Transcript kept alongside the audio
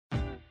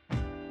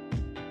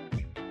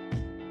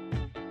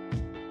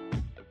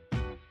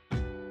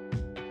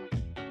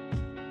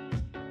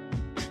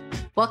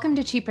Welcome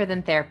to Cheaper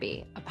Than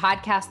Therapy, a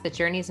podcast that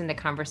journeys into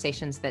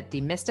conversations that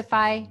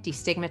demystify,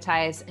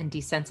 destigmatize, and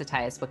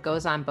desensitize what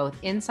goes on both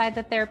inside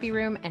the therapy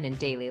room and in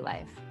daily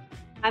life.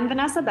 I'm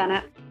Vanessa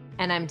Bennett.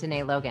 And I'm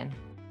Danae Logan.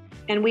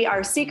 And we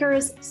are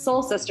seekers,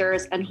 soul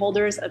sisters, and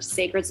holders of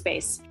sacred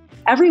space.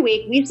 Every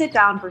week, we sit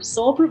down for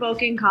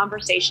soul-provoking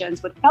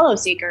conversations with fellow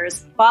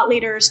seekers, thought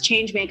leaders,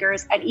 change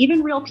makers, and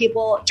even real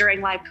people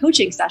during live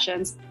coaching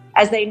sessions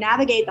as they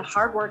navigate the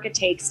hard work it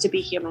takes to be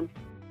human.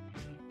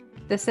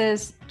 This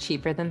is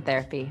Cheaper Than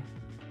Therapy.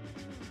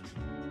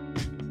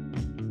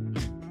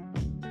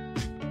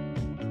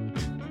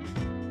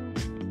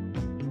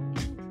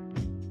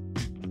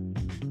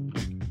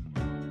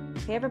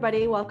 Hey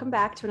everybody, welcome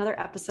back to another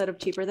episode of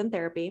Cheaper Than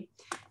Therapy.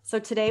 So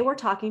today we're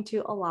talking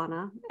to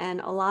Alana, and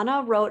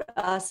Alana wrote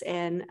us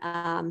in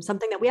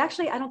something that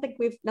I don't think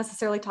we've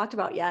necessarily talked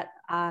about yet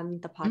on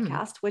the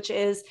podcast, which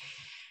is,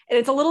 and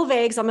it's a little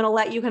vague, so I'm going to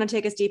let you kind of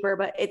take us deeper,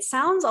 but it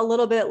sounds a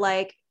little bit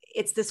like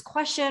it's this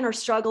question or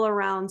struggle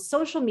around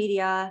social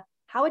media,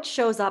 how it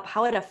shows up,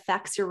 how it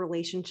affects your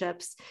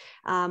relationships,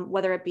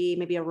 whether it be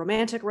maybe a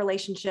romantic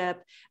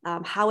relationship,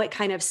 how it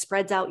kind of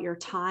spreads out your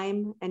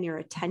time and your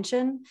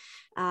attention.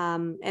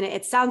 And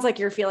it sounds like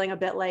you're feeling a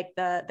bit like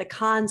the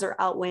cons are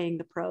outweighing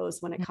the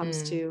pros when it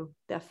comes to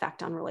the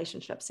effect on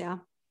relationships. Yeah.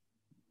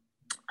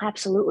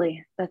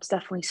 Absolutely. That's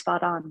definitely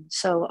spot on.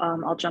 So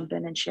I'll jump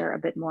in and share a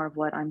bit more of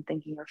what I'm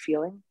thinking or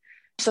feeling.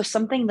 So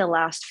something the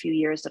last few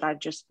years that I've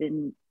just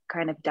been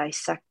kind of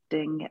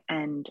dissecting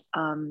and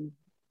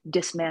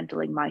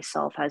dismantling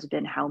myself has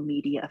been how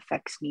media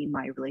affects me in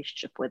my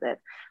relationship with it.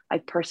 I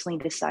personally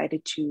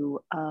decided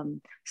to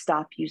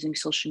stop using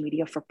social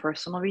media for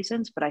personal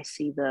reasons, but I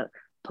see the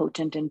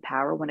potent in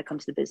power when it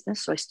comes to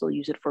business. So I still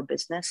use it for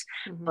business,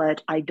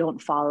 but I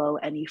don't follow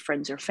any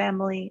friends or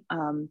family.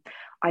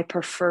 I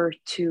prefer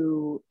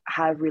to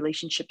have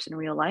relationships in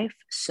real life.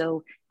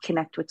 So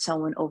connect with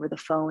someone over the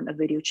phone, a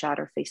video chat,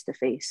 or face to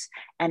face.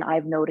 And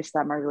I've noticed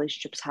that my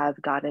relationships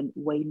have gotten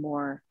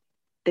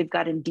they've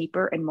gotten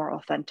deeper and more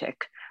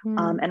authentic.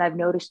 And I've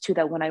noticed too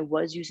that when I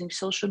was using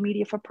social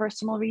media for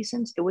personal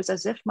reasons, it was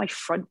as if my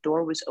front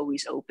door was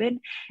always open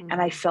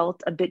and I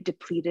felt a bit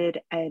depleted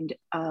and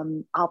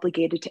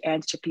obligated to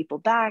answer people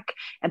back.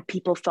 And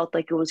people felt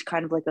like it was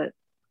kind of like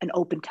an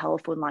open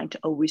telephone line to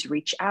always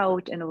reach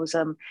out. And it was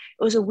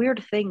a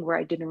weird thing where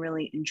I didn't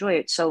really enjoy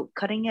it. So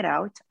cutting it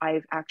out,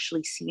 I've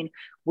actually seen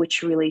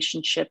which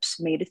relationships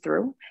made it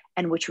through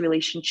and which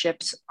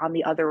relationships on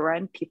the other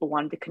end, people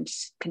wanted to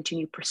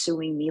continue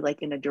pursuing me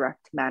like in a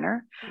direct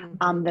manner.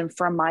 Then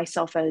for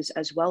myself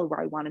as well,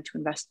 where I wanted to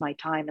invest my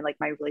time and like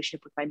my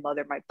relationship with my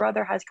mother, my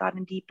brother has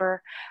gotten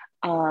deeper.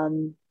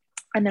 And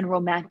then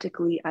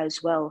romantically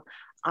as well,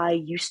 I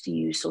used to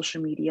use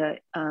social media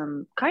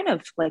kind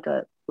of like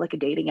a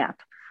dating app.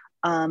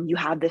 You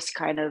have this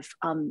kind of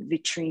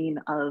vitrine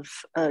of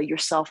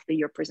yourself that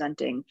you're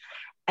presenting.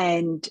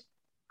 And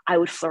I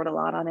would flirt a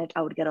lot on it.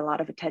 I would get a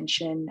lot of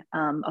attention.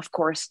 Of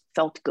course,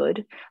 felt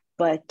good,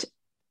 but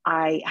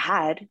I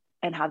had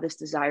and have this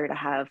desire to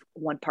have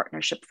one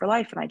partnership for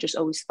life. And I just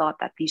always thought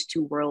that these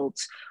two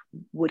worlds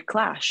would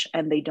clash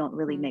and they don't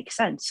really make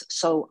sense.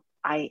 So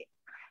I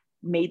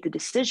made the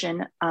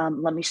decision,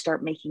 let me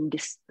start making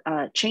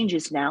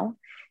changes now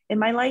in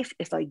my life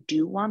if I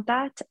do want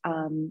that.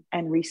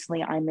 And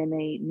recently I'm in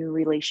a new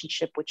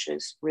relationship, which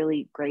is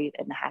really great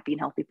and happy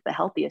and healthy, the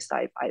healthiest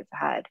I've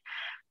had.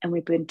 And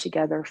we've been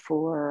together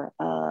for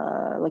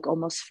like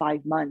almost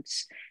 5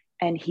 months.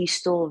 And he's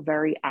still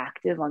very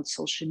active on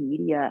social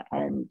media.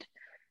 And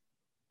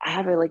I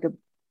have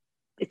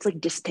it's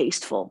like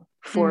distasteful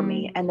for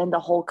me. And then the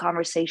whole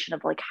conversation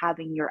of like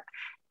having your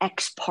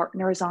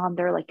ex-partners on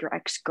there, like your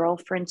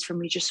ex-girlfriends, for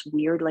me, just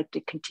weird, like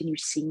to continue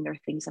seeing their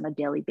things on a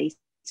daily basis,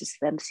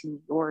 them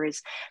seeing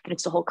yours. Then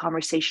it's the whole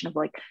conversation of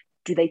like,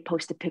 do they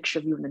post a picture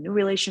of you in the new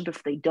relationship?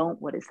 If they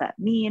don't, what does that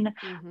mean?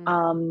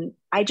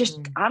 I just,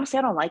 honestly,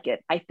 I don't like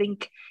it. I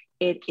think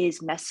it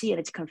is messy and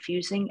it's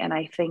confusing. And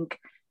I think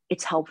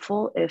it's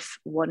helpful if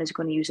one is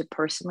going to use it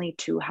personally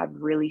to have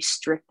really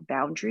strict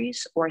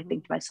boundaries. Or I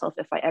think to myself,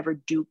 if I ever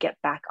do get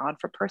back on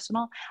for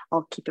personal,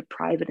 I'll keep it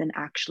private and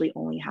actually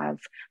only have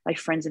my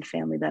friends and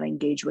family that I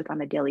engage with on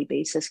a daily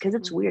basis. Cause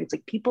it's weird. It's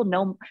like people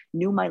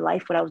knew my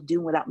life, what I was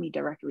doing without me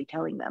directly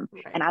telling them.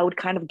 Right. And I would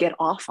kind of get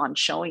off on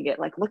showing it.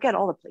 Like, look at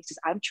all the places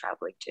I'm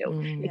traveling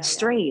to. It's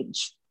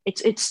strange.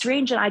 It's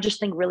strange. And I just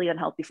think really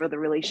unhealthy for the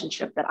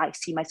relationship that I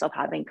see myself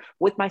having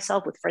with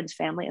myself, with friends,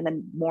 family, and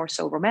then more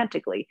so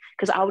romantically,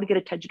 because I would get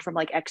attention from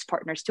like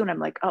ex-partners too. And I'm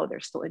like, oh, they're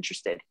still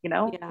interested, you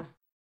know? Yeah.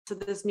 So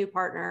this new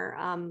partner,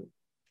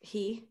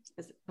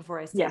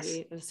 before I say yes.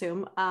 he,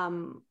 assume,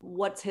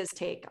 what's his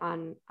take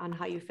on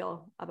how you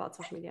feel about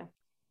social media?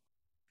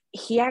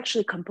 He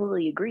actually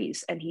completely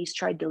agrees. And he's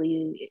tried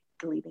deleting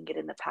it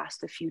in the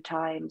past a few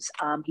times.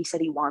 He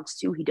said he wants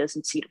to. He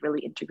doesn't see it really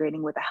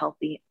integrating with a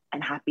healthy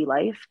and happy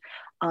life.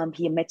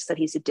 He admits that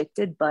he's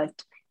addicted, but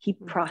he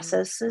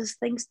processes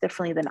things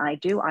differently than I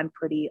do. I'm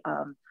pretty,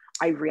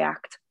 I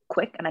react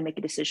quick and I make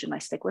a decision, I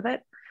stick with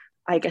it.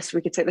 I guess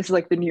we could say this is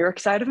like the New York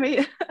side of me.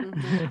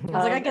 Mm-hmm. I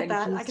was like, I get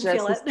that. I can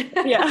feel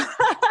it. Yeah.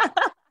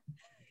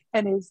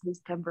 And his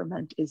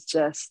temperament is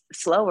just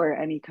slower,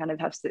 and he kind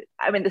of has to,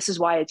 I mean, this is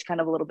why it's kind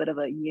of a little bit of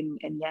a yin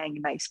and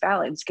yang nice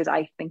balance, because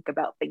I think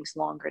about things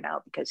longer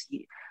now because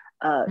he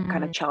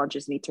kind of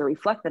challenges me to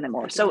reflect on it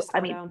more. So I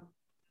mean, down.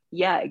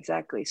 Yeah,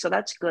 exactly. So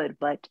that's good.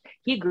 But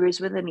he agrees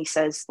with it, and he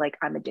says, like,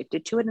 I'm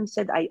addicted to it, and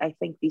said, I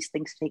think these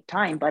things take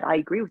time, but I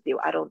agree with you.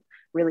 I don't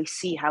really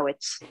see how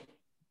it's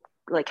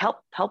like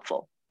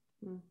helpful.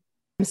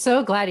 I'm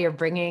so glad you're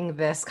bringing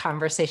this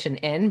conversation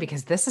in,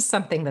 because this is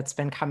something that's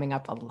been coming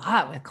up a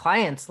lot with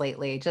clients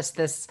lately. Just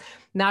this,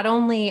 not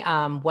only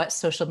what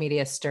social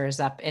media stirs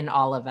up in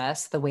all of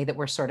us, the way that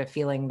we're sort of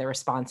feeling the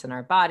response in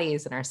our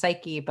bodies and our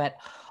psyche, but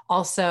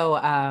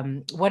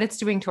also what it's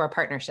doing to our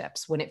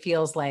partnerships when it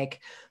feels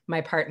like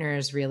my partner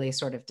is really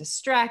sort of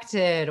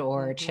distracted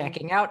or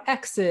checking out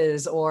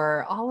exes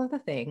or all of the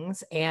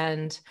things.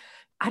 And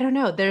I don't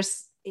know,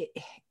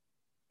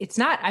 it's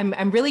not,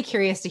 I'm really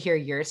curious to hear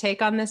your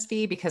take on this,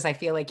 Fee, because I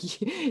feel like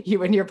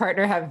you and your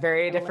partner have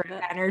very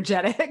different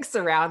energetics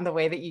around the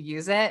way that you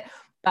use it.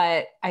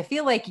 But I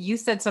feel like you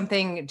said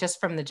something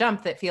just from the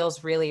jump that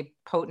feels really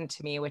potent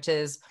to me, which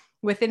is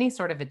with any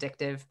sort of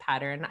addictive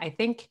pattern, I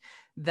think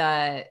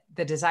the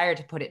desire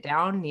to put it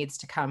down needs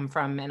to come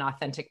from an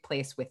authentic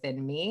place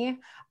within me,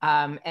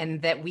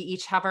 and that we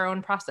each have our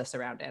own process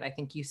around it. I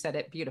think you said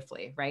it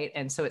beautifully, right?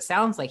 And so it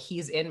sounds like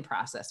he's in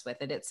process with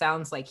it. It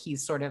sounds like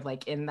he's sort of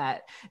like in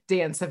that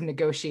dance of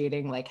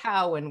negotiating, like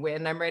how and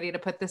when I'm ready to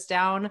put this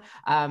down.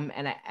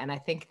 And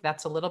I think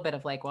that's a little bit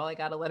of like, well, I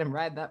got to let him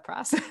ride that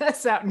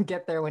process out and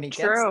get there when he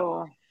gets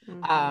there.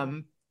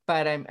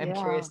 But I'm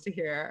curious to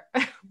hear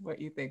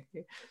what you think.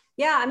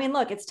 Yeah, I mean,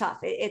 look, it's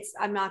tough.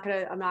 I'm not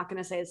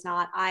gonna say it's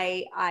not.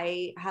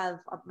 I have,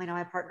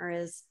 my partner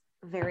is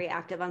very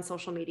active on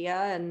social media,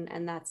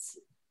 and that's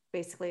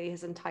basically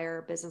his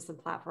entire business and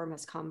platform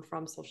has come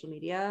from social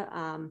media.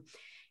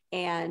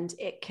 And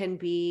it can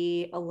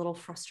be a little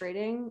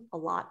frustrating, a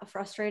lot of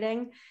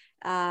frustrating,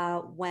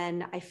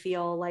 when I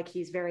feel like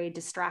he's very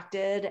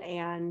distracted,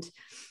 and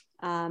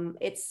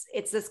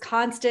it's this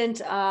constant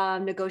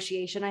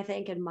negotiation, I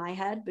think, in my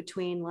head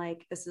between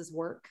like, this is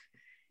work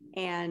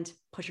and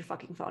put your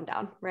fucking phone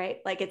down, right?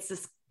 Like it's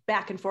this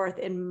back and forth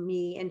in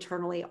me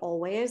internally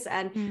always.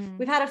 And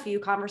we've had a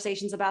few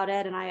conversations about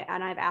it, and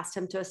I've asked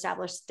him to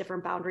establish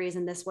different boundaries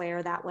in this way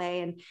or that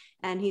way,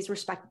 and he's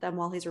respected them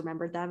while he's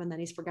remembered them, and then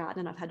he's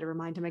forgotten, and I've had to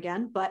remind him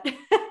again. But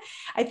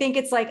I think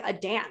it's like a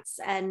dance,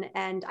 and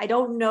I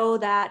don't know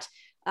that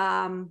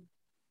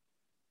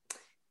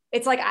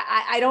it's like,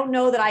 I don't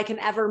know that I can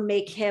ever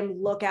make him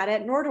look at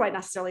it, nor do I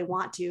necessarily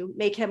want to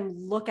make him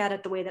look at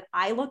it the way that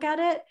I look at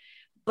it.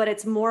 But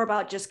it's more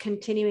about just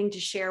continuing to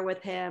share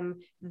with him,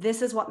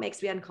 this is what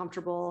makes me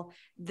uncomfortable.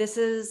 This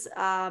is,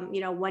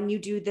 when you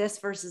do this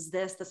versus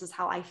this is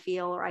how I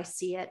feel or I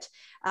see it.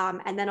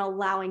 And then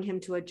allowing him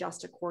to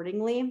adjust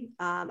accordingly.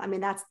 I mean,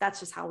 that's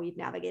just how we've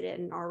navigated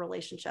in our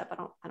relationship. I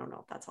don't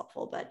know if that's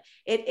helpful, but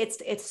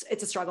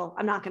it's a struggle.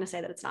 I'm not going to say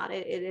that it's not.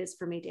 It is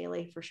for me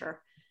daily, for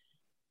sure.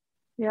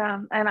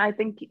 Yeah. And I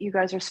think you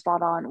guys are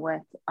spot on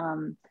with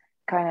kind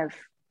of,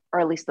 or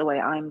at least the way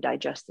I'm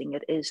digesting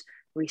it, is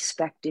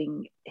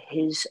respecting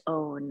his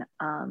own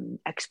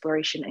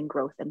exploration and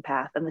growth and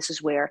path. And this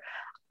is where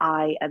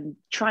I am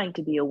trying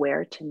to be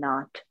aware to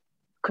not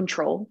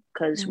control,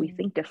 because we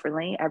think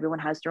differently. Everyone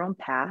has their own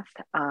path.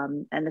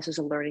 And this is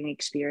a learning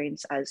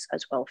experience as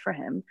well for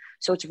him.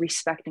 So it's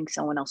respecting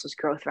someone else's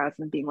growth rather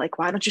than being like,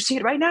 why don't you see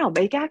it right now?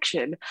 Make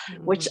action,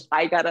 which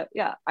I'm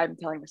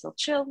telling myself,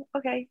 chill.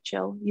 Okay,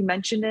 chill. You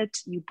mentioned it.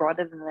 You brought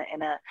it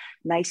in a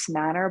nice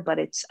manner, but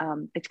it's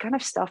kind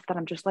of stuff that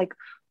I'm just like,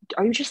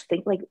 are you just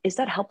like, is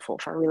that helpful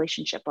for a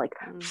relationship? Like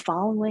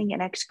following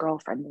an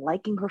ex-girlfriend,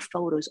 liking her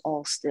photos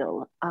all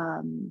still,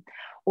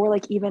 or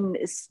like even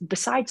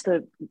besides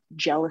the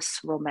jealous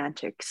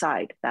romantic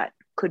side that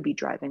could be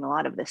driving a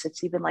lot of this,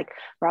 it's even like,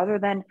 rather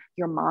than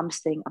your mom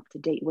staying up to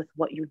date with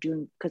what you're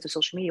doing because of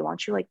social media, why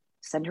don't you like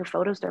send her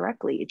photos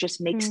directly? It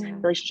just makes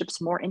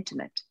relationships more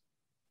intimate.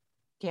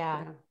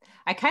 Yeah.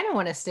 I kind of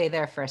want to stay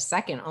there for a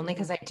second, only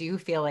because I do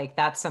feel like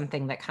that's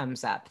something that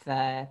comes up.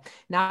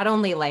 Not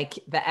only like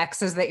the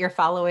exes that you're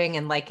following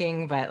and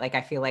liking, but like,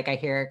 I feel like I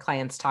hear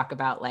clients talk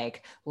about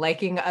like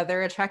liking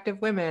other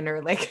attractive women,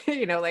 or like,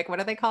 like,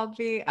 what are they called?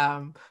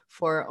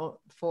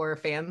 For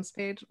fans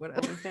page? What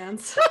are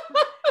fans?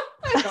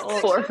 I'm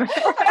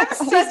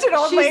such an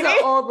old lady. She's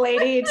the old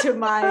lady to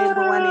my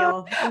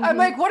millennial. I'm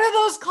like, what are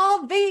those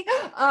called?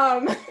 What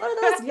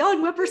are those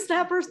young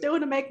whippersnappers doing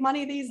to make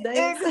money these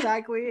days?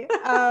 Exactly.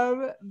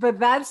 But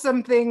that's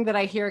something that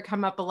I hear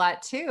come up a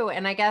lot too.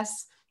 And I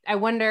guess I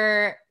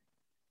wonder,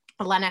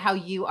 Alana, how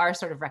you are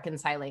sort of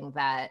reconciling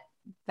that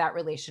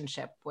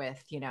relationship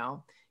with,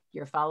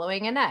 you're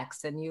following an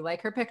ex and you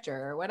like her picture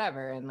or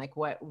whatever, and like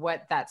what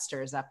that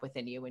stirs up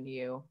within you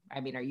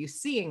when are you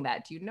seeing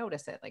that? Do you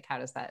notice it? Like, how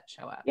does that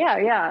show up?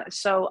 Yeah.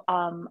 So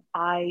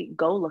I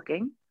go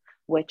looking,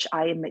 which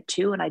I admit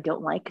to, and I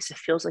don't like, because it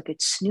feels like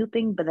it's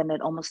snooping, but then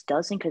it almost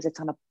doesn't, because it's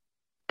on a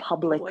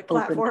public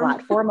open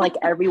platform, like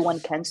everyone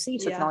can see.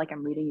 So it's not like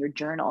I'm reading your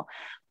journal,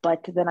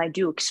 but then I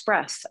do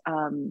express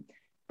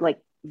like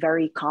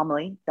very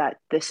calmly that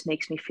this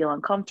makes me feel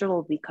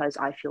uncomfortable because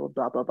I feel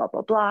blah, blah, blah,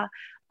 blah, blah.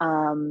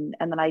 And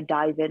then I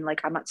dive in,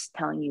 like, I'm not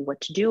telling you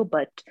what to do,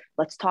 but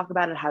let's talk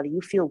about it. How do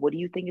you feel? What do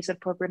you think is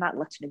appropriate? Not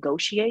let's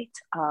negotiate.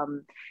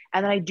 And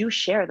then I do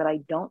share that I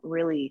don't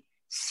really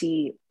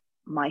see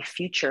my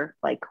future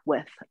like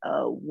with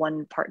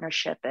one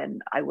partnership,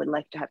 and I would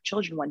like to have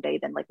children one day.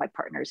 Then like my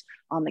partner's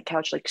on the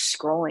couch like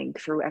scrolling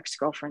through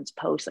ex-girlfriend's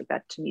posts, like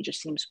that to me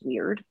just seems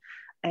weird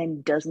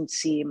and doesn't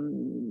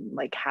seem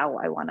like how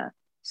I want to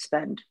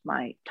spend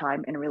my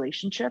time in a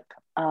relationship.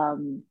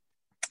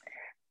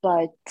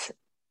 But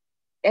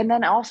and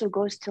then also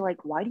goes to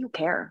like, why do you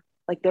care?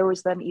 Like there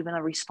was then even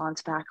a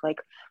response back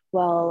like,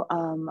 well,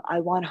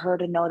 I want her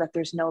to know that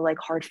there's no like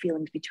hard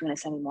feelings between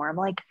us anymore. I'm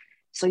like,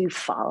 so you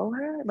follow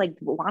her? Like,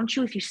 why don't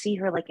you, if you see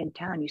her like in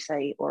town, you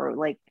say, or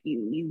like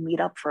you meet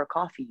up for a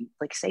coffee, you,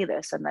 like say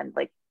this, and then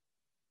like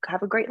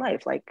have a great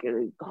life. Like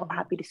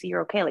happy to see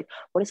you're okay. Like,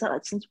 what is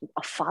that? Since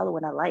a follow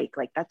and a like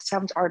that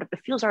sounds it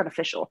feels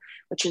artificial,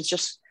 which is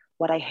just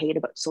what I hate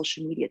about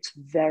social media. It's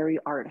very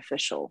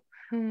artificial.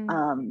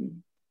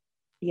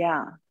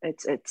 Yeah,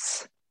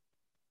 it's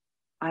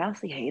I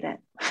honestly hate it,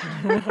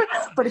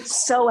 but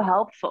it's so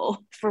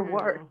helpful for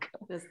work.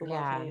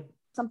 Yeah.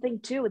 Something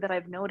too that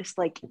I've noticed,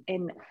 like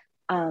in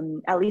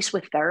at least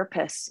with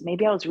therapists,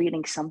 maybe I was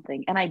reading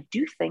something, and I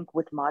do think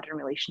with modern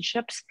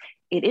relationships,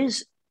 it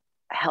is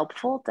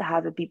helpful to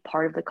have it be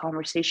part of the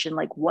conversation.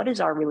 Like, what is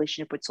our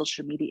relationship with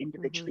social media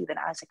individually, then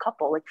as a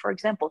couple? Like, for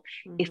example,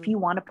 if you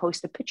want to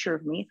post a picture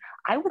of me,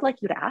 I would like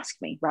you to ask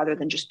me rather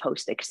than just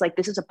post it. Because like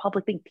this is a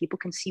public thing. People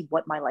can see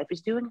what my life is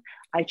doing.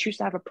 I choose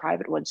to have a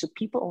private one. So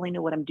people only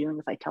know what I'm doing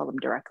if I tell them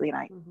directly, and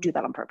I do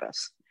that on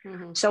purpose.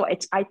 So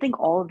I think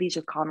all of these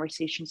are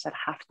conversations that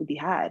have to be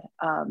had.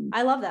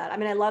 I love that. I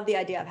mean, I love the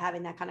idea of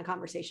having that kind of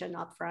conversation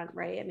up front,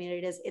 right? I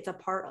mean, it's a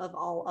part of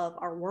all of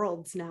our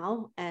worlds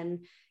now.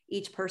 And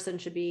each person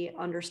should be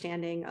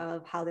understanding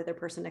of how the other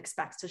person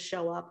expects to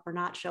show up or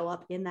not show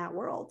up in that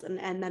world,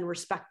 and then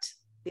respect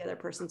the other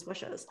person's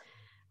wishes.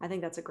 I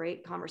think that's a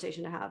great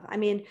conversation to have. I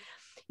mean,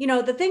 you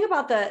know, the thing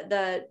about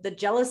the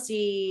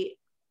jealousy,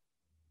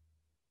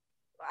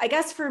 I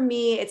guess for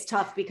me, it's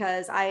tough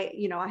because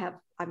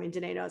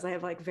Danae knows I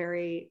have like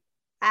very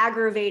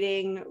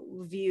aggravating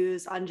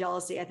views on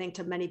jealousy, I think,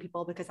 to many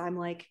people, because I'm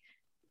like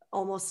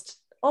almost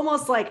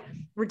like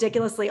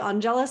ridiculously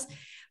unjealous.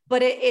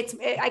 But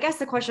I guess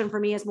the question for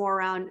me is more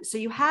around, so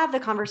you have the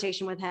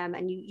conversation with him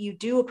and you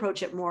do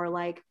approach it more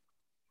like,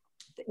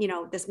 you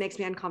know, this makes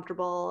me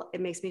uncomfortable.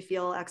 It makes me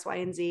feel X, Y,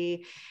 and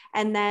Z.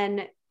 And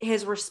then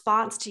his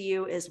response to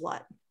you is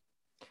what?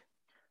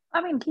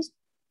 I mean, he's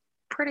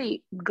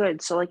pretty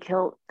good. So like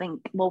he'll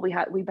think, well,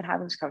 we've been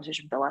having this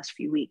conversation for the last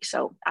few weeks.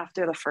 So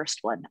after the first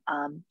one,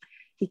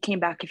 he came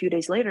back a few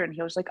days later and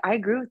he was like, I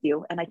agree with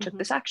you. And I took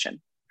this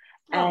action.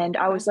 And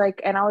I was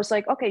like,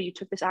 okay, you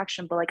took this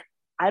action, but like,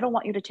 I don't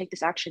want you to take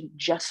this action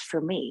just for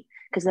me,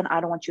 because then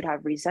I don't want you to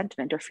have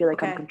resentment or feel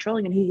like I'm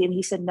controlling. And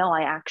he said, no,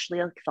 I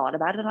actually like thought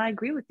about it and I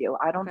agree with you.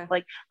 I don't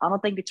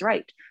think it's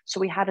right. So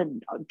we had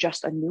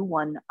just a new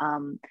one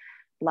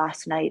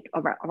last night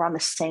around the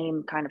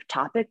same kind of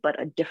topic,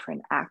 but a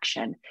different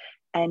action.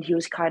 And he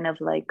was kind of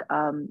like,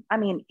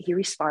 he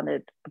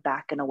responded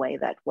back in a way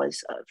that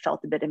was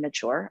felt a bit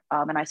immature.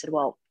 And I said,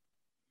 well,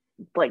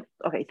 like,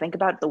 okay, think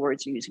about the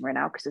words you're using right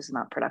now, because this is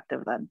not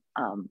productive then.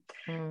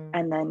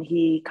 And then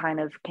he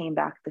kind of came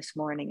back this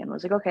morning and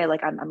was like, okay,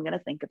 like I'm going to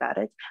think about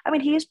it. I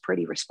mean, he is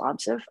pretty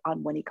responsive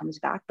on when he comes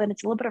back, but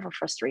it's a little bit of a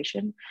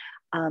frustration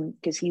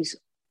because he's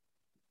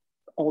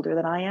older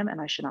than I am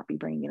and I should not be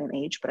bringing in an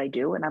age, but I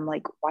do. And I'm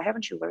like, why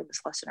haven't you learned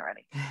this lesson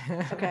already?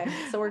 Okay.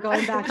 So we're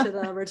going back to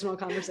the original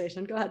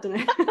conversation. Go ahead,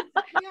 Danae.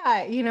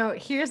 Yeah, you know,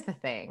 here's the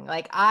thing.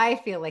 Like, I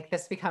feel like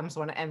this becomes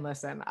one, and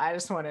listen, I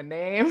just want to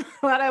name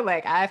what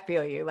I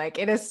feel you. Like,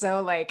 it is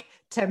so like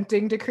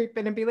tempting to creep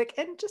in and be like,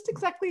 and just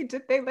exactly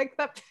did they like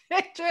that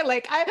picture?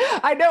 Like,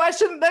 I know I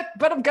shouldn't look,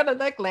 but I'm gonna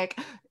look. Like,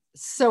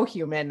 so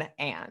human.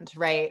 And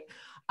right.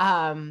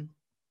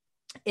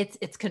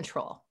 It's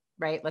control.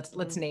 Right.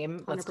 Let's name,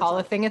 100%. Let's call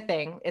a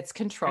thing. It's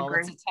control.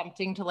 It's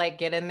attempting to like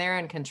get in there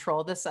and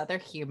control this other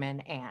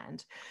human.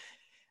 And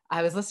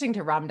I was listening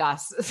to Ram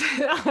Dass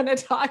on a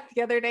talk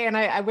the other day, and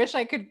I wish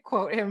I could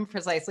quote him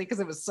precisely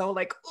because it was so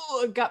like,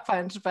 oh, gut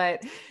punch.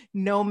 But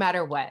no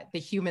matter what, the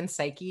human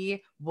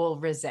psyche will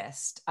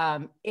resist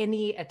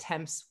any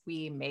attempts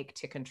we make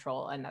to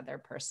control another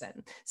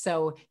person.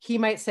 So he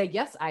might say,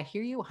 yes, I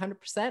hear you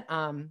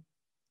 100%.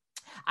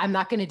 I'm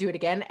not going to do it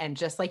again. And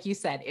just like you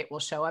said, it will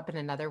show up in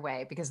another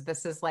way, because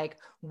this is like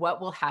what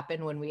will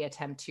happen when we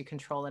attempt to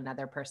control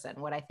another person.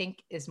 What I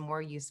think is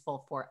more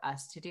useful for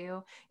us to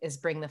do is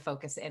bring the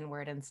focus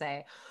inward and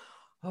say,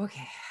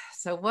 okay,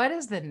 so what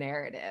is the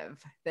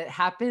narrative that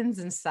happens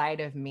inside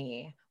of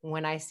me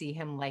when I see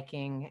him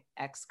liking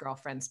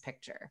ex-girlfriend's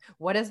picture?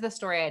 What is the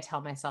story I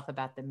tell myself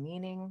about the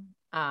meaning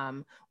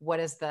What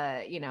is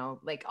the, you know,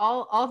 like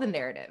all the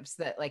narratives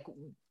that like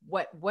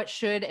what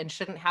should and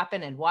shouldn't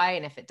happen and why,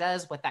 and if it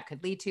does, what that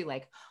could lead to,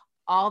 like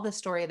all the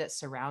story that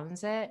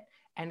surrounds it.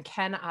 And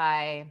can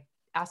I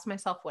ask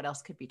myself what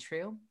else could be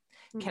true?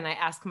 Can I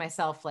ask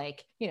myself,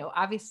 like, you know,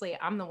 obviously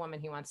I'm the woman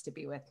he wants to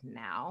be with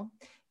now.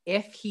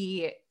 If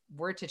he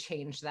were to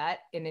change that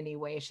in any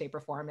way, shape,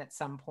 or form at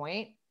some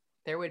point,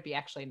 there would be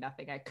actually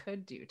nothing I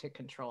could do to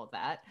control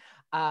that.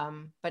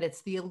 But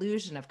it's the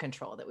illusion of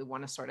control that we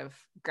want to sort of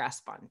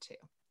grasp onto. Do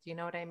you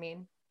know what I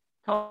mean?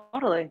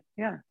 Totally.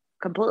 Yeah,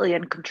 completely.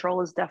 And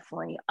control is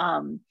definitely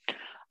an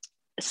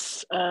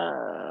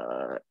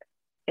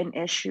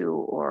issue,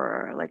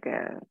 or like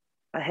a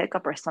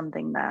hiccup or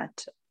something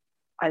that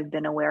I've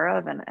been aware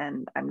of,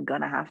 and I'm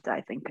gonna have to,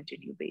 I think,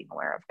 continue being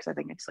aware of, because I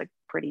think it's like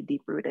pretty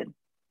deep rooted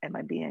in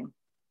my being.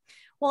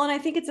 Well, and I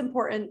think it's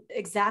important,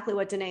 exactly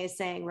what Danae is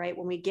saying, right?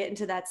 When we get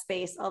into that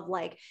space of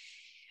like,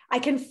 I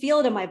can feel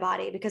it in my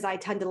body, because I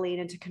tend to lean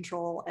into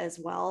control as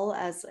well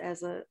as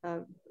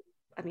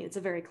I mean, it's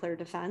a very clear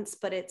defense,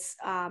 but it's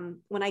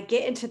when I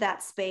get into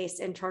that space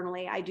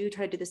internally, I do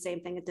try to do the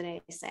same thing that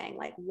Danae is saying,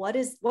 like,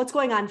 what's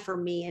going on for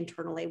me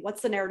internally?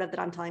 What's the narrative that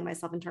I'm telling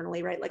myself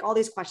internally, right? Like all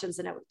these questions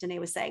that Danae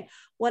was saying,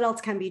 what else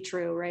can be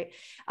true, right?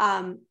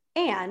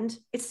 And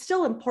it's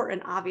still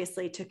important,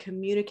 obviously, to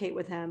communicate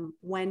with him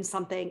when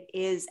something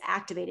is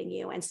activating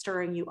you and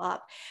stirring you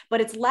up.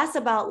 But it's less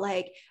about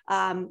like,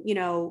 you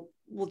know,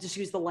 we'll just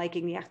use the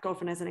liking the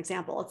ex-girlfriend as an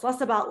example. It's less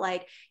about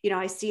like, you know,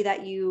 I see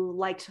that you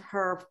liked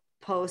her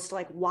post,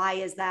 like, why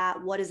is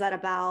that? What is that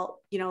about?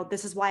 You know,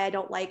 this is why I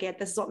don't like it.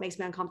 This is what makes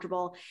me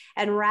uncomfortable.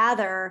 And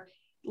rather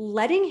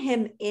letting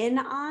him in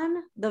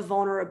on the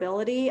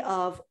vulnerability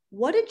of,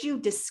 what did you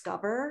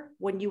discover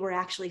when you were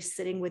actually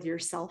sitting with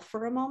yourself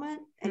for a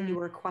moment and you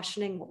were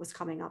questioning what was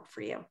coming up for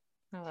you?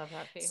 I love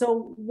that. Too.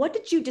 So what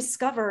did you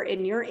discover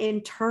in your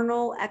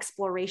internal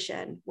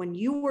exploration when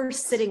you were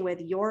sitting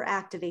with your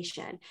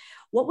activation?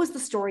 What was the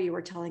story you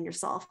were telling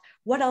yourself?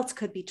 What else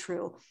could be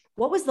true?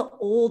 What was the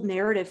old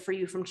narrative for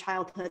you from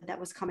childhood that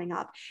was coming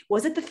up?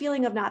 Was it the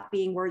feeling of not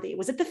being worthy?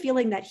 Was it the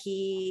feeling that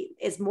he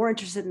is more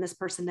interested in this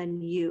person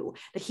than you,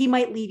 that he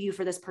might leave you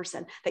for this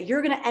person, that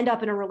you're going to end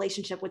up in a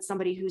relationship with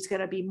somebody who's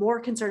going to be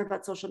more concerned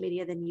about social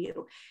media than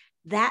you?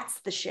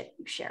 That's the shit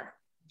you share.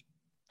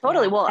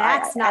 Totally. Well,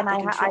 that's not the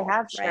control,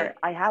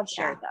 I have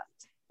shared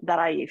that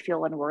I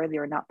feel unworthy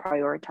or not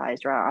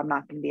prioritized, or I'm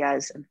not going to be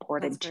as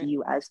important to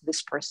you as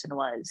this person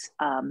was.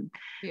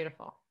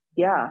 Beautiful.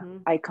 Yeah,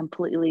 I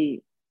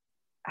completely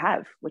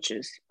have, which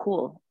is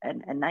cool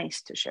and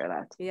nice to share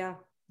that. Yeah.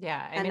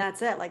 I mean, mean,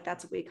 that's it. Like,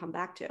 that's what we come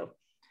back to.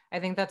 I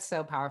think that's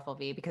so powerful,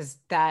 V, because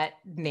that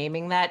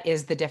naming that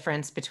is the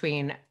difference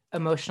between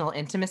emotional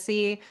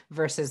intimacy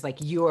versus like,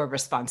 you're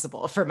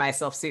responsible for my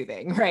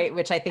self-soothing, right?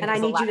 Which I think, and I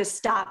need you to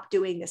stop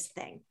doing this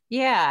thing.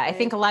 Yeah. Right? I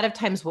think a lot of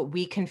times what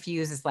we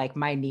confuse is like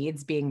my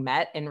needs being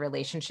met in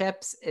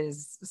relationships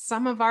is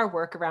some of our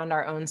work around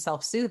our own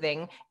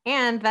self-soothing.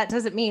 And that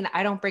doesn't mean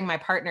I don't bring my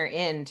partner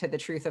into the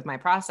truth of my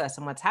process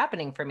and what's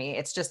happening for me.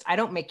 It's just, I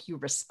don't make you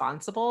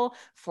responsible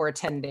for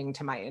tending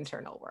to my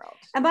internal world.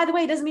 And by the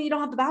way, it doesn't mean you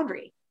don't have the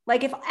boundary.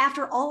 Like, if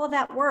after all of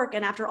that work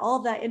and after all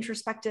of that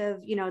introspective,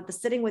 you know, the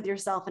sitting with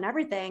yourself and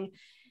everything,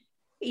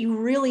 you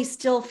really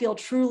still feel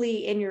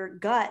truly in your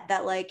gut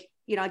that, like,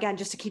 you know, again,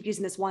 just to keep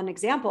using this one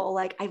example,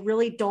 like, I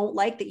really don't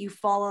like that you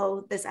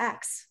follow this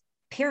ex,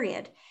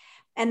 period.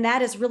 And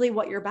that is really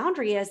what your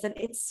boundary is. Then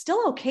it's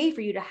still okay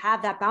for you to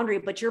have that boundary,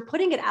 but you're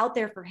putting it out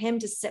there for him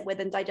to sit with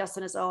and digest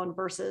on his own,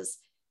 versus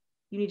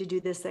you need to do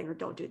this thing or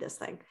don't do this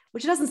thing,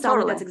 which doesn't sound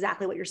like that's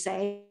exactly what you're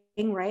saying.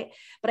 Right.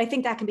 But I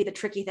think that can be the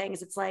tricky thing,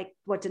 is it's like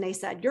what Danae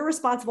said, you're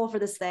responsible for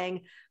this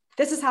thing.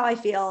 This is how I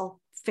feel,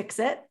 fix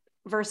it,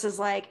 versus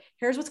like,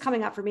 here's what's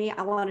coming up for me.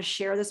 I want to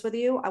share this with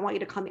you. I want you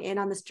to come in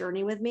on this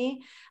journey with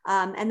me.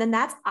 And then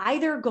that's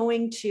either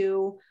going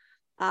to,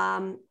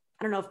 I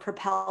don't know if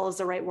propel is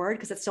the right word,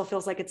 because it still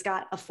feels like it's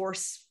got a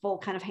forceful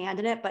kind of hand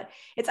in it, but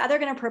it's either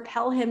going to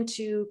propel him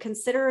to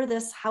consider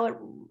this,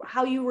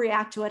 how you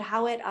react to it,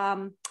 how it,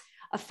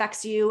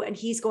 affects you, and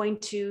he's going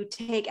to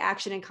take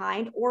action in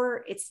kind,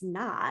 or it's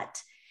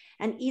not.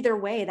 And either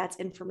way, that's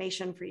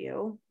information for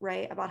you,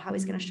 right? About how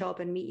he's going to show up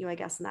and meet you, I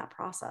guess, in that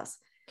process.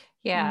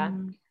 Yeah.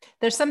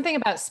 There's something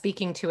about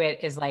speaking to it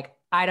is like,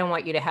 I don't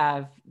want you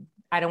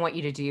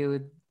to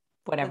do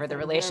whatever the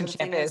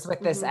relationship is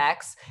with this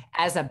ex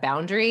as a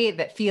boundary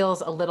that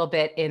feels a little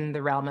bit in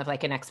the realm of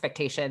like an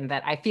expectation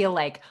that I feel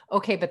like,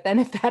 okay, but then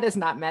if that is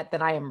not met,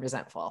 then I am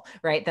resentful,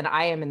 right? Then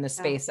I am in the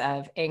space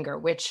of anger,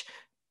 which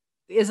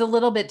is a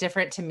little bit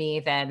different to me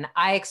than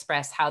I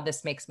express how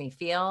this makes me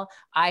feel.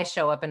 I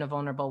show up in a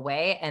vulnerable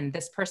way, and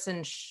this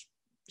person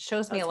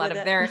shows me a lot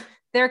of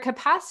their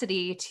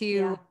capacity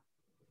to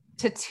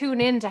to tune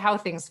in to how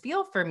things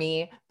feel for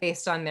me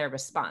based on their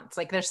response.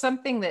 Like there's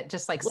something that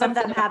just like let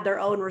them have their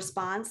own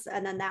response,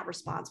 and then that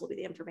response will be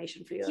the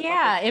information for you.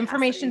 Yeah,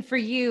 information for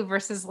you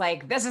versus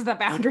like, this is the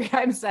boundary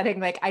I'm setting.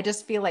 Like, I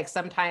just feel like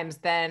sometimes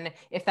then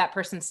if that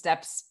person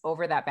steps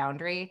over that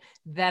boundary,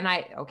 then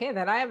I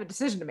have a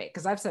decision to make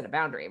because I've set a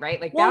boundary,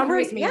 right? Like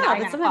boundaries mean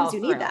but sometimes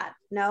you need that.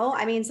 No,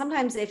 I mean,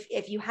 sometimes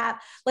if you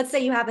have, let's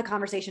say you have the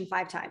conversation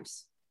 5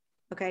 times.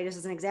 Okay, just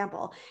as an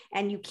example,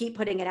 and you keep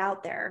putting it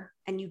out there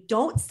and you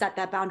don't set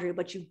that boundary,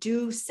 but you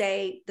do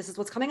say, this is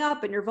what's coming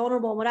up and you're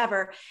vulnerable and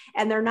whatever.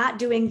 And they're not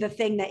doing the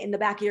thing that in the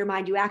back of your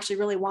mind, you actually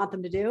really want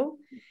them to do.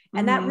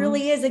 And that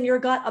really is in your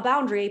gut a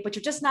boundary, but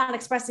you're just not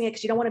expressing it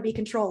because you don't want to be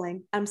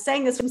controlling. I'm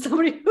saying this from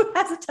somebody who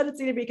has a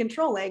tendency to be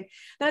controlling.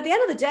 But at the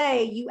end of the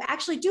day, you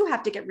actually do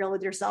have to get real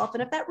with yourself.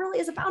 And if that really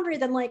is a boundary,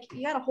 then like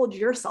you got to hold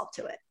yourself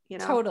to it. You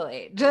know?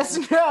 Totally.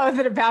 Just know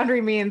that a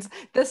boundary means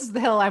this is the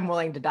hill I'm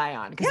willing to die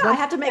on. Yeah, I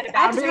have to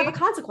have a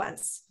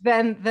consequence.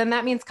 Then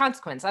that means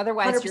consequence.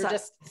 Otherwise, 100%. You're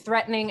just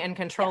threatening and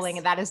controlling,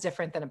 and that is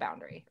different than a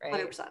boundary,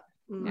 right? 100%.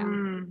 Mm-hmm.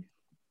 Yeah.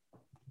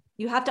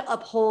 You have to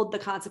uphold the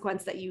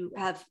consequence that you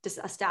have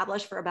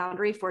established for a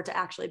boundary for it to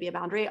actually be a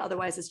boundary.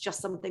 Otherwise, it's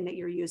just something that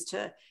you're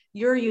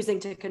using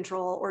to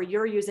control, or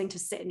you're using to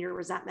sit in your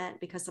resentment,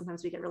 because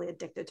sometimes we get really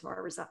addicted to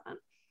our resentment.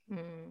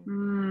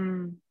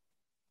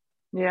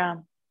 Yeah.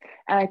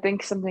 And I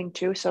think something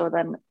too, so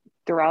then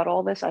throughout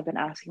all this, I've been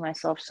asking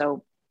myself,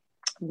 so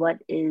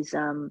where's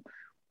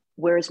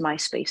my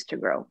space to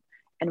grow?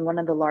 And one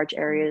of the large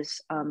areas,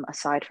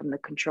 aside from the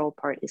control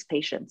part, is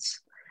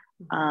patience.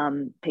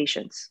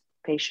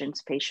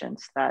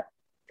 Patience that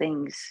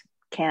things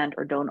can't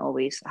or don't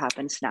always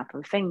happen snap of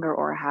a finger,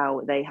 or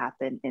how they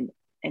happen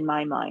in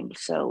my mind.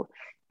 So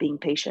being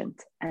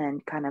patient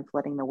and kind of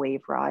letting the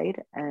wave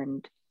ride,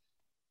 and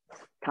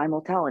time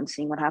will tell, and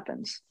seeing what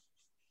happens.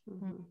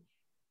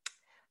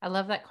 I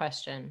love that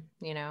question.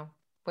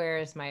 Where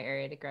is my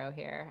area to grow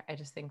here? I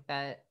just think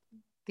that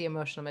the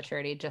emotional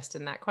maturity just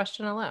in that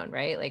question alone,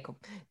 right? Like,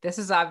 this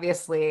is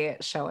obviously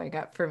showing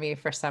up for me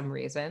for some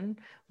reason.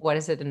 What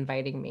is it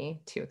inviting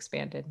me to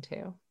expand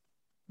into?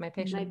 My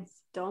patience.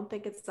 I don't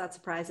think it's that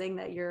surprising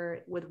that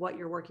with what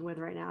you're working with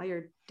right now,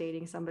 you're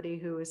dating somebody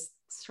who is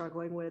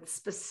struggling with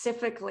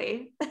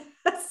specifically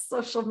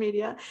social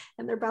media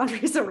and their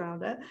boundaries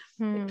around it.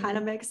 It kind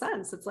of makes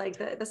sense. It's like,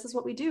 this is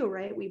what we do,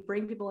 right? We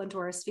bring people into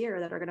our sphere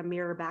that are going to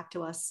mirror back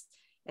to us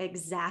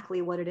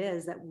exactly what it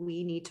is that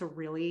we need to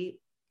really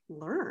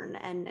learn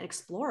and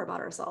explore about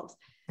ourselves.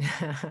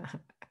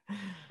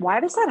 Why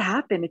does that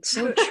happen? It's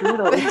so true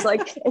though. It's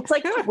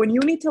like when you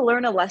need to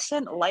learn a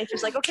lesson, life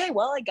is like, okay,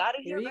 well, I got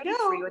it here ready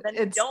for you. And then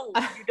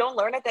you don't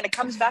learn it, then it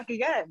comes back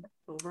again.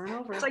 Over and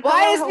over. It's like,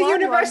 why is the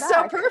universe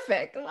so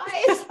perfect?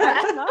 Why is that?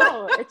 I don't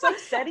know. It's like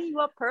setting you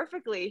up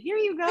perfectly. Here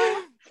you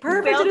go.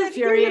 Perfect and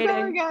infuriating.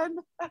 Here you go again.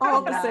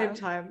 All at the same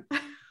time.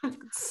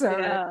 So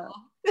yeah.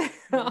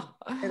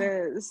 It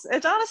is.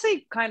 It's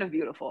honestly kind of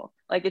beautiful.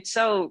 Like, it's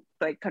so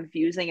like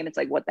confusing, and it's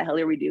like, what the hell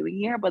are we doing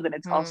here? But then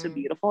it's also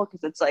beautiful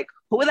because it's like,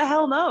 who the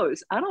hell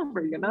knows? I don't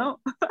freaking know.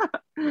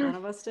 None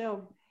of us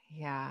do.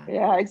 Yeah,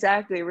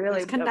 exactly. Really,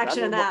 there's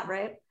connection in that,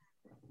 right?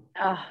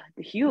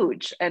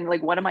 Huge. And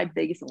like, one of my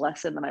biggest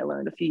lessons that I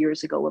learned a few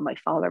years ago when my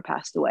father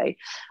passed away,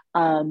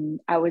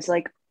 I was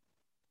like,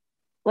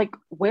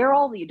 where are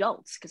all the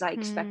adults? Because I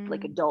expect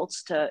like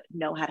adults to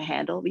know how to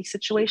handle these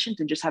situations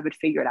and just have it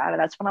figured out. And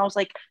that's when I was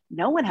like,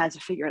 no one has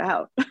it figured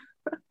out.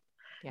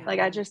 Like,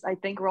 I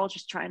think we're all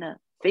just trying to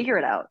figure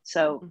it out.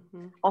 So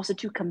also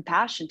to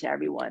compassion to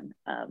everyone,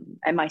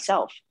 and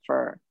myself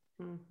for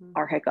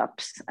our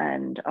hiccups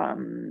and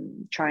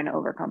trying to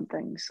overcome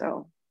things.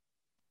 So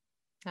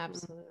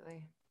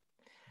absolutely.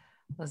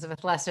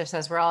 Elizabeth Lester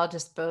says, we're all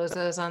just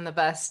bozos on the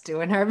bus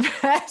doing our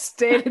best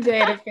day to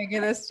day to figure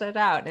this shit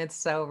out. And it's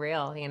so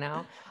real,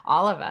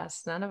 all of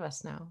us, none of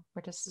us know.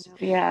 We're just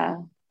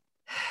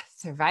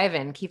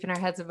surviving, keeping our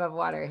heads above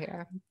water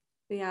here.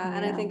 Yeah.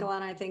 And I think,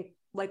 Alana,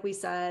 like we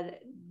said,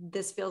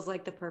 this feels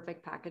like the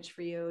perfect package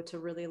for you to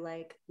really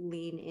like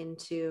lean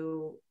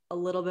into a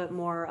little bit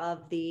more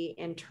of the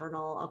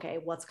internal, okay,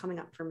 what's coming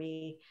up for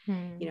me?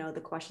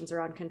 The questions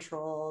around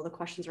control, the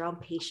questions around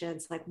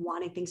patience, like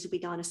wanting things to be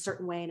done a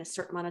certain way in a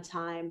certain amount of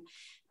time.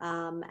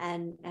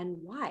 And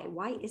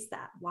why is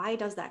that? Why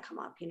does that come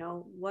up?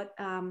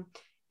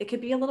 It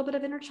could be a little bit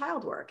of inner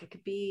child work. It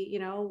could be,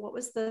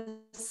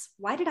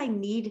 why did I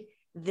need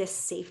this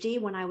safety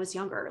when I was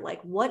younger?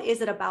 Like, what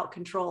is it about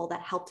control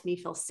that helped me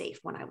feel safe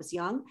when I was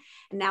young?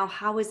 And now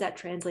how is that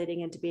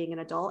translating into being an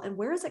adult? And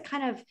where is it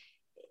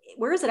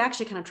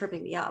actually kind of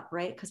tripping me up,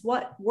 right? Because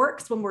what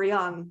works when we're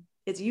young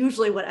is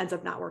usually what ends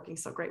up not working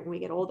so great when we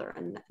get older.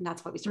 And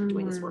that's why we start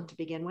doing this work to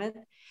begin with.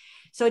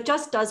 So it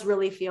just does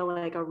really feel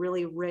like a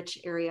really rich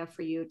area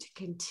for you to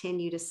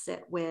continue to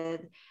sit with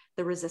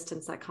the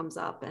resistance that comes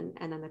up and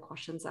then the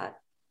questions that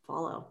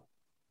follow.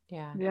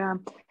 Yeah.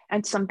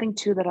 And something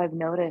too that I've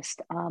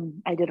noticed,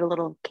 I did a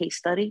little case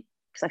study,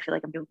 because I feel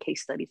like I'm doing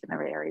case studies in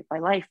every area of my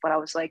life, but I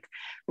was like,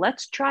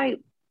 let's try,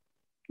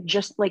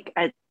 just like,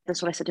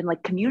 that's what I said to him,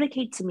 like,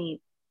 communicate to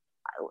me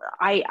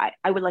I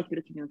would like you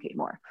to communicate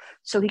more.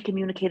 So he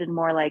communicated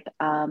more like,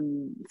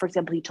 for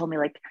example, he told me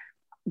like,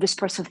 this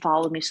person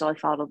followed me, so I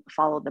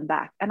followed them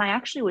back. And I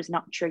actually was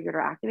not triggered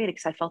or activated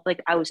because I felt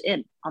like I was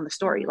in on the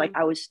story, like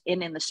I was in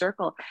the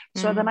circle.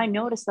 So then I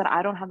noticed that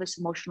I don't have this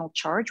emotional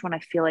charge when I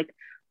feel like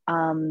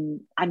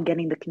I'm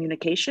getting the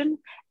communication.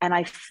 And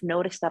I've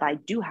noticed that I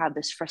do have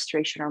this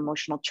frustration or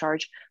emotional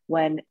charge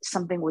when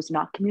something was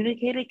not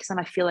communicated, because then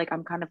I feel like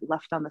I'm kind of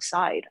left on the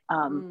side.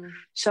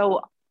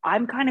 So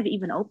I'm kind of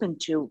even open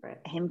to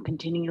him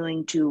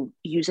continuing to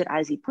use it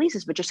as he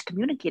pleases, but just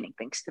communicating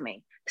things to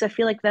me. Because I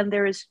feel like then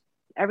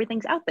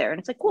everything's out there and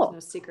it's like, cool.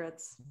 There's no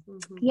secrets.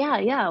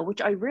 Yeah. Which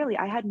I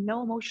had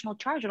no emotional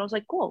charge. And I was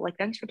like, cool, like,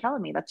 thanks for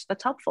telling me. That's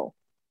helpful.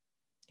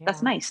 Yeah.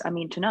 That's nice. I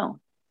mean, to know.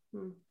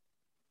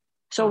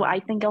 So I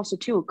think also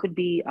too, it could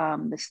be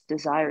this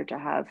desire to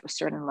have a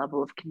certain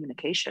level of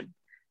communication,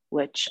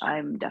 which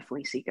I'm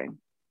definitely seeking.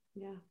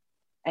 Yeah.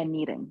 And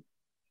needing.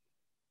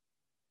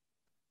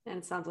 And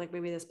it sounds like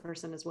maybe this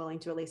person is willing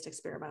to at least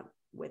experiment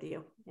with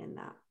you in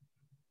that.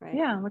 Right.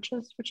 Yeah. Which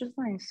is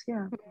nice.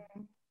 Yeah.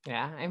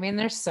 Yeah, I mean,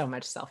 there's so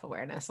much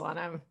self-awareness,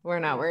 Alana. We're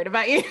not worried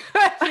about you.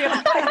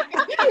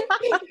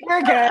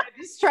 You're good.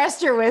 Just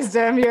trust your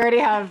wisdom. You already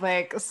have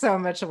like so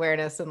much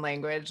awareness and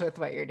language with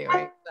what you're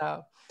doing.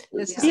 So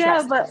it's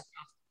just but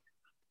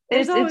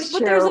there's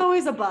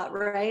always a but,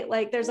 right?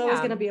 Like there's always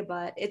going to be a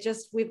but. It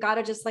just, we've got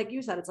to just, like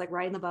you said, it's like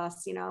riding the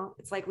bus, you know,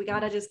 it's like, we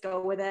got to just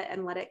go with it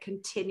and let it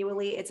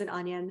continually, it's an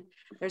onion.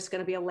 There's going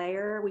to be a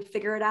layer. We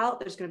figure it out.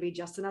 There's going to be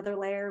just another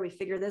layer. We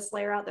figure this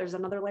layer out. There's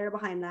another layer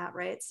behind that.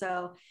 Right.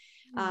 So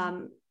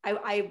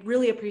I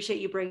really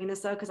appreciate you bringing this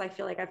though, because I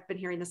feel like I've been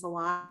hearing this a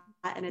lot,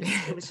 and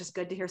it was just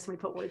good to hear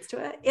somebody put words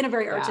to it in a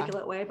very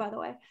articulate way, by the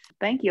way.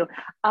 Thank you.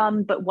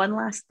 But one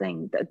last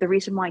thing, the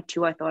reason why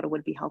too I thought it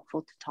would be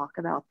helpful to talk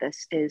about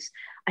this is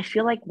I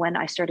feel like when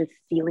I started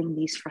feeling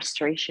these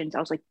frustrations, I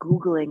was like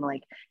Googling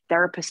like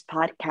therapist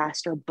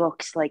podcast or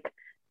books, like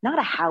not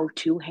a how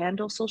to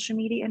handle social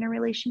media in a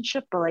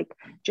relationship, but like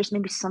just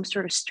maybe some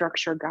sort of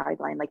structure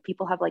guideline. Like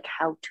people have like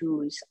how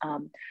to's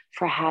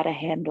for how to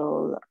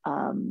handle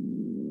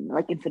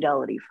like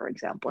infidelity, for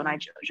example. And I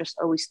just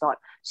always thought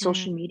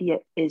social media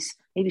is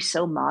maybe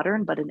so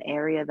modern, but an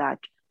area that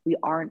we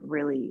aren't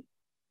really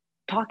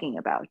talking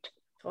about.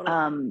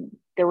 Totally.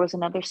 There was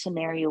another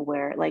scenario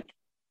where like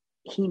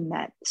he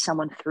met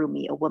someone through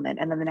me, a woman,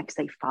 and then the next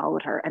day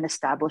followed her and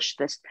established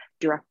this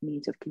direct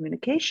means of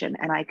communication.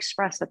 And I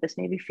expressed that this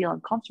made me feel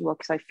uncomfortable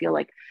because I feel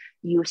like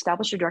you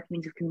established a direct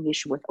means of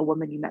communication with a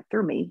woman you met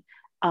through me.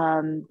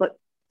 But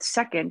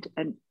second,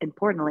 and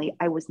importantly,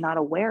 I was not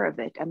aware of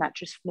it. And that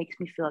just makes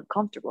me feel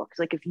uncomfortable. Because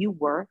like if you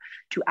were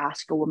to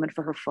ask a woman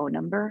for her phone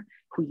number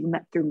who you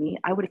met through me,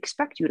 I would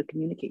expect you to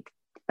communicate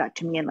that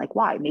to me and like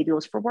why. Maybe it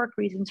was for work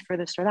reasons, for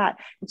this or that.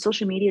 And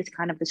social media is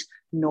kind of this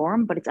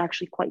norm, but it's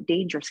actually quite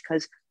dangerous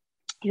because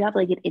you have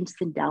like an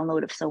instant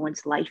download of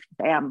someone's life,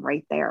 bam,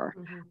 right there.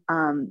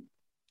 And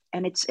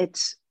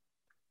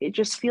it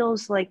just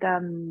feels like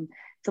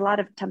it's a lot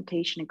of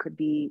temptation. It could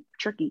be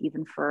tricky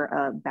even for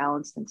a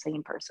balanced and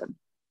sane person.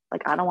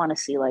 Like I don't want to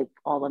see like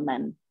all the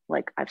men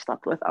like I've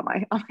slept with on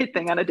my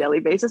thing on a daily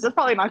basis. It's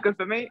probably not good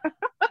for me.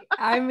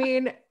 I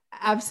mean,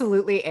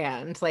 absolutely.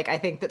 And like, I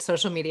think that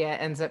social media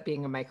ends up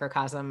being a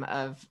microcosm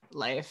of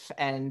life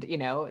and, you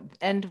know,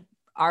 and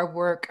our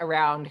work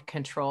around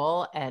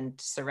control and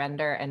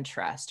surrender and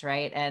trust,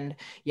 right? And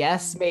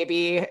yes,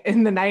 maybe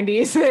in the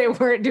 90s they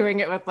weren't doing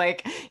it with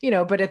like, you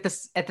know, but at the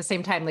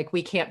same time, like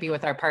we can't be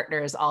with our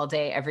partners all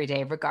day, every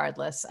day,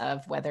 regardless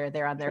of whether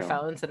they're on their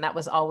phones. And that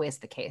was always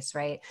the case,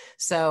 right?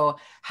 So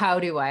how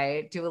do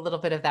I do a little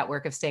bit of that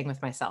work of staying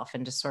with myself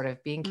and just sort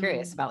of being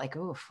curious about like,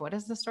 oof, what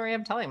is the story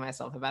I'm telling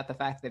myself about the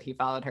fact that he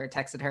followed her,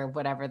 texted her,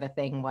 whatever the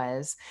thing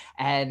was?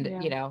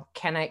 And, you know,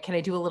 can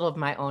I do a little of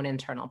my own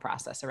internal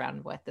process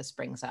around what this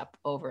brings up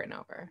over and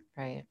over,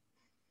 right?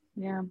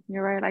 Yeah,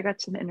 you're right. I got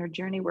some inner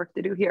journey work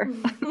to do here.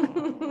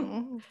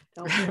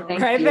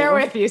 Right there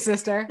with you,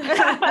 sister.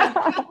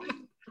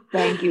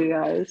 Thank you,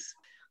 guys.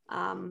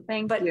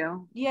 Thank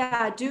you.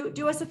 Yeah,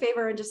 do us a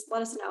favor and just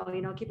let us know,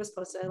 you know, keep us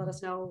posted. Let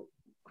us know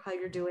how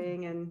you're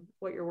doing and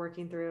what you're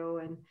working through.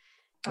 And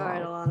all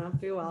right, Alana,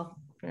 be well.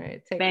 All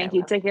right. Thank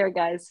you. Take care,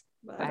 guys.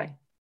 Bye.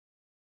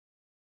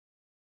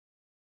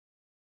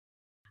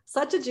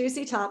 Such a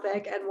juicy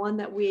topic and one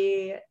that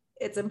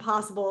it's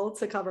impossible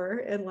to cover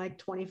in like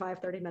 25,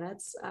 30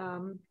 minutes.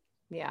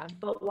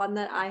 But one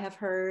that I have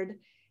heard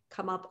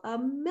come up a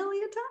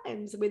million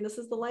times. I mean, this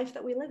is the life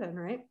that we live in,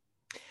 right?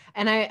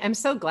 And I'm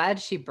so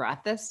glad she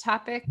brought this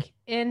topic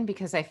in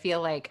because I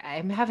feel like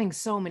I'm having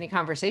so many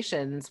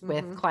conversations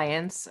with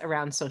clients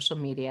around social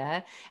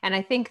media. And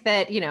I think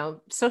that, you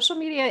know, social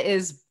media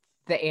is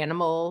the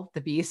animal, the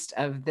beast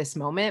of this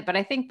moment. But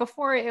I think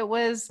before it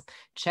was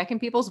checking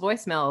people's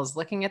voicemails,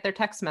 looking at their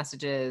text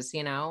messages,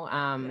 you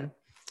know,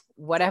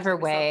 whatever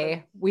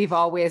way we've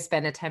always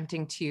been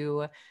attempting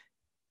to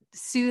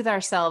soothe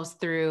ourselves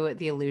through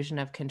the illusion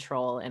of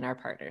control in our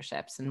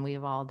partnerships. And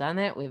we've all done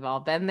it. We've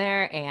all been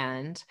there.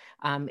 And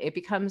it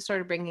becomes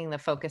sort of bringing the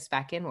focus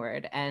back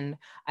inward. And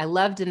I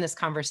loved in this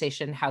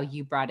conversation how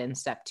you brought in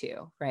step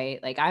 2,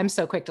 right? Like, I'm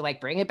so quick to like,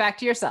 bring it back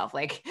to yourself,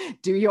 like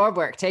do your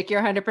work, take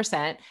your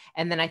 100%.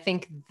 And then I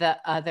think the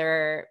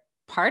other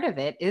part of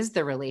it is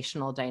the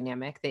relational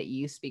dynamic that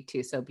you speak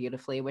to so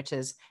beautifully, which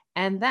is,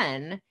 and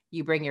then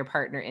you bring your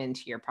partner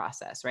into your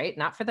process, right?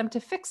 Not for them to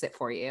fix it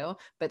for you,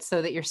 but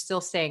so that you're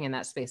still staying in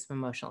that space of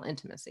emotional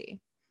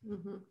intimacy.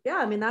 Mm-hmm. Yeah.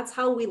 I mean, that's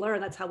how we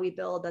learn. That's how we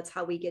build. That's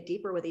how we get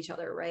deeper with each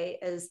other, right?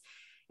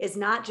 Is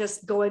not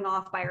just going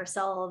off by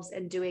ourselves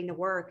and doing the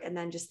work and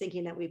then just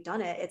thinking that we've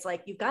done it. It's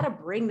like, you've got to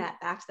bring that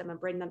back to them and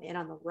bring them in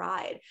on the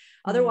ride.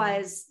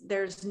 Otherwise,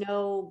 there's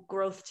no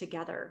growth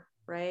together,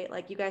 right?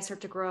 Like, you guys start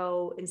to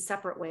grow in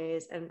separate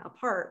ways and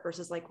apart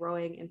versus like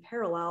growing in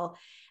parallel.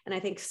 And I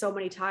think so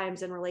many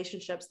times in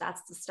relationships,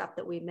 that's the step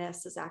that we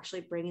miss, is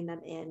actually bringing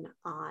them in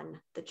on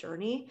the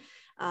journey.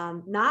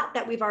 Not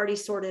that we've already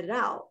sorted it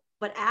out,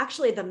 but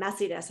actually the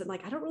messiness and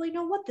like, I don't really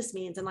know what this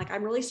means. And like,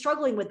 I'm really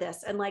struggling with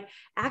this, and like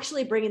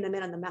actually bringing them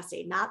in on the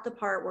messy, not the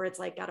part where it's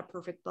like got a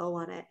perfect bow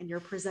on it and you're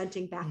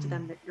presenting back to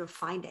them your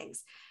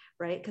findings,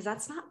 right? Because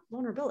that's not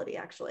vulnerability,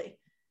 actually.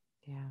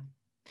 Yeah.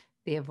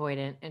 The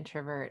avoidant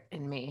introvert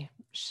in me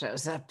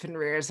shows up and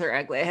rears her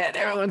ugly head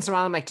every once in a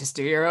while. I'm like, just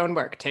do your own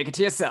work, take it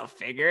to yourself,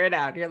 figure it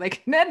out. And you're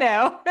like, no,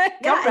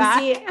 go back. And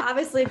see,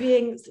 obviously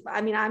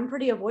I'm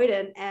pretty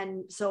avoidant.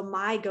 And so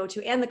my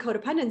go-to, and the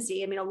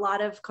codependency, I mean, a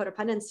lot of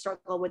codependents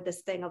struggle with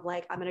this thing of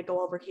like, I'm going to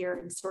go over here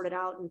and sort it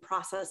out and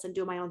process and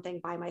do my own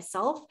thing by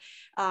myself.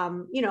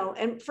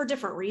 And for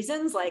different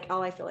reasons, like,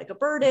 oh, I feel like a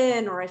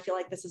burden, or I feel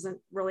like this isn't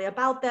really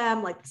about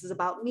them. Like, this is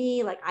about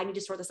me. Like, I need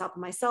to sort this out for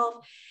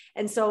myself.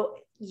 And so,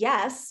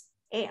 yes.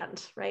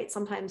 And right.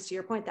 Sometimes, to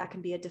your point, that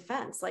can be a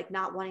defense, like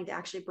not wanting to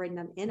actually bring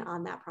them in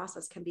on that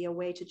process can be a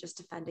way to just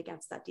defend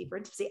against that deeper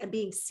intimacy and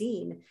being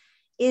seen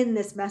in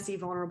this messy,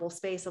 vulnerable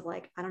space of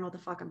like, I don't know what the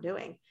fuck I'm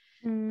doing.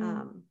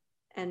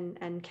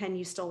 And can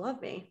you still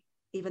love me,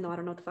 even though I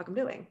don't know what the fuck I'm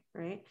doing.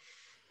 Right.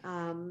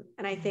 And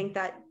I think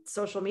that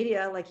social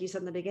media, like you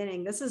said in the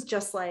beginning, this is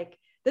just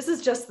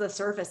the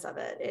surface of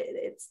it.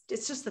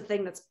 It's just the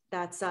thing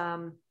that's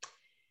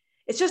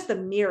it's just the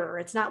mirror.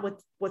 It's not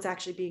what's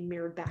actually being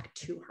mirrored back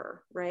to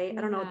her. Right.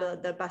 I don't know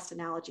the best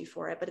analogy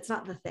for it, but it's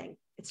not the thing.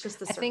 It's just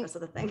the surface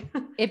of the thing.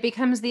 It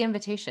becomes the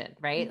invitation,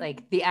 right?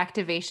 Like, the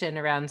activation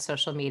around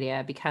social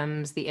media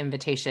becomes the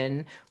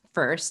invitation,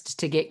 first,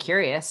 to get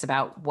curious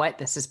about what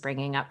this is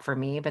bringing up for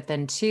me, but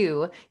then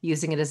 2,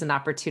 using it as an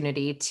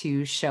opportunity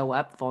to show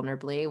up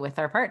vulnerably with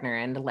our partner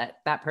and to let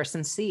that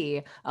person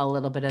see a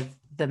little bit of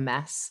the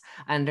mess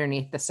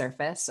underneath the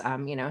surface.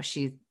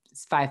 She's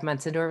 5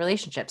 months into a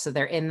relationship, so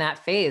they're in that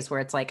phase where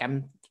it's like,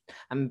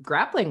 I'm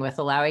grappling with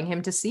allowing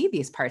him to see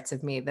these parts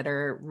of me that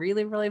are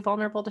really, really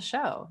vulnerable to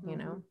show, you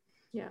know?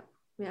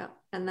 Yeah.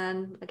 And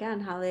then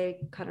again, how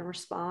they kind of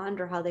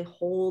respond or how they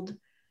hold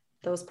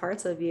those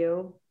parts of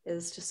you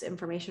is just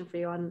information for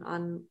you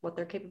on what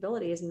their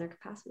capabilities and their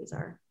capacities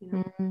are, you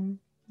know? Mm-hmm.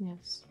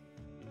 Yes.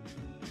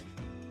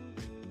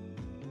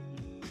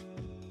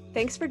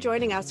 Thanks for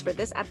joining us for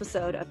this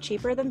episode of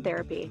Cheaper Than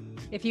Therapy.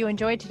 If you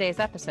enjoyed today's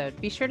episode,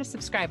 be sure to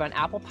subscribe on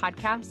Apple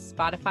Podcasts,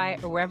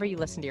 Spotify, or wherever you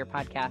listen to your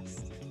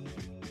podcasts.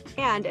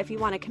 And if you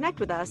want to connect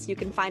with us, you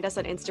can find us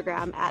on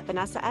Instagram at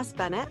Vanessa S.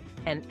 Bennett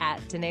and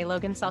at Danae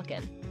Logan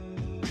Selkin.